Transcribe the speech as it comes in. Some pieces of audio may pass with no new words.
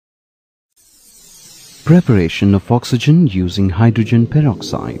Preparation of oxygen using hydrogen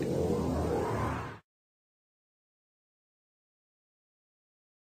peroxide.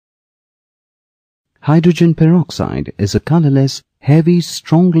 Hydrogen peroxide is a colorless, heavy,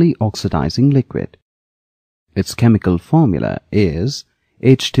 strongly oxidizing liquid. Its chemical formula is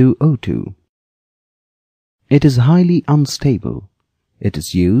H2O2. It is highly unstable. It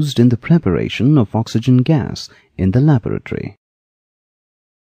is used in the preparation of oxygen gas in the laboratory.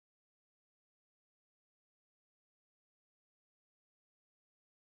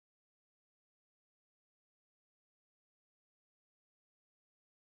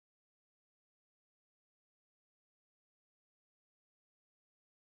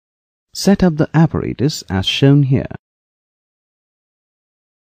 Set up the apparatus as shown here.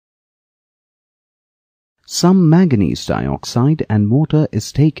 Some manganese dioxide and water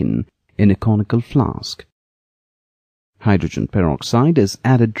is taken in a conical flask. Hydrogen peroxide is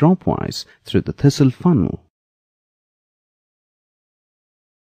added dropwise through the thistle funnel.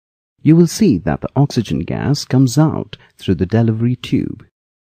 You will see that the oxygen gas comes out through the delivery tube.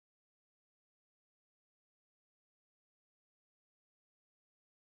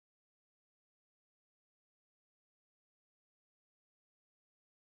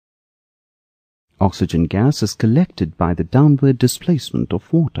 Oxygen gas is collected by the downward displacement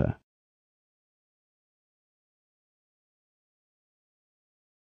of water.